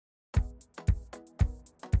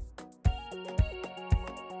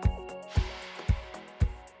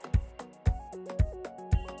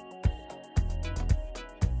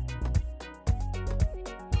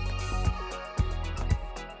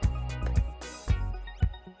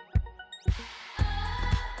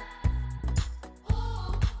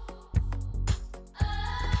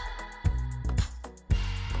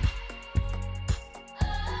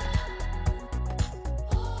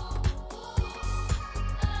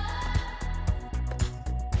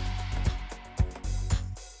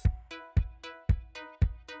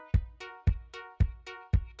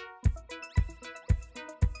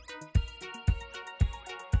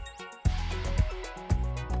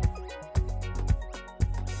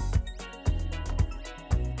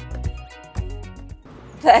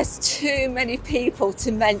There's too many people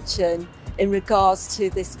to mention in regards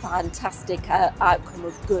to this fantastic outcome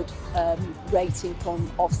of good rating from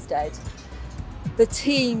Ofsted. The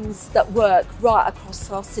teams that work right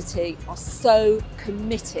across our city are so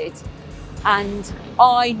committed, and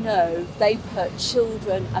I know they put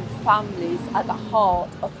children and families at the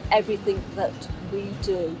heart of everything that we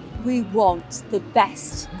do. We want the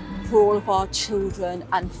best for all of our children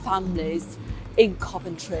and families in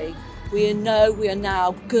Coventry. We know we are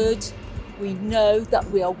now good. We know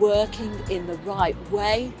that we are working in the right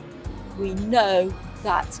way. We know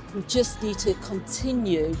that we just need to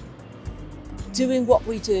continue doing what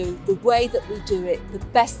we do, the way that we do it, the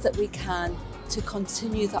best that we can, to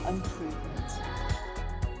continue that improvement.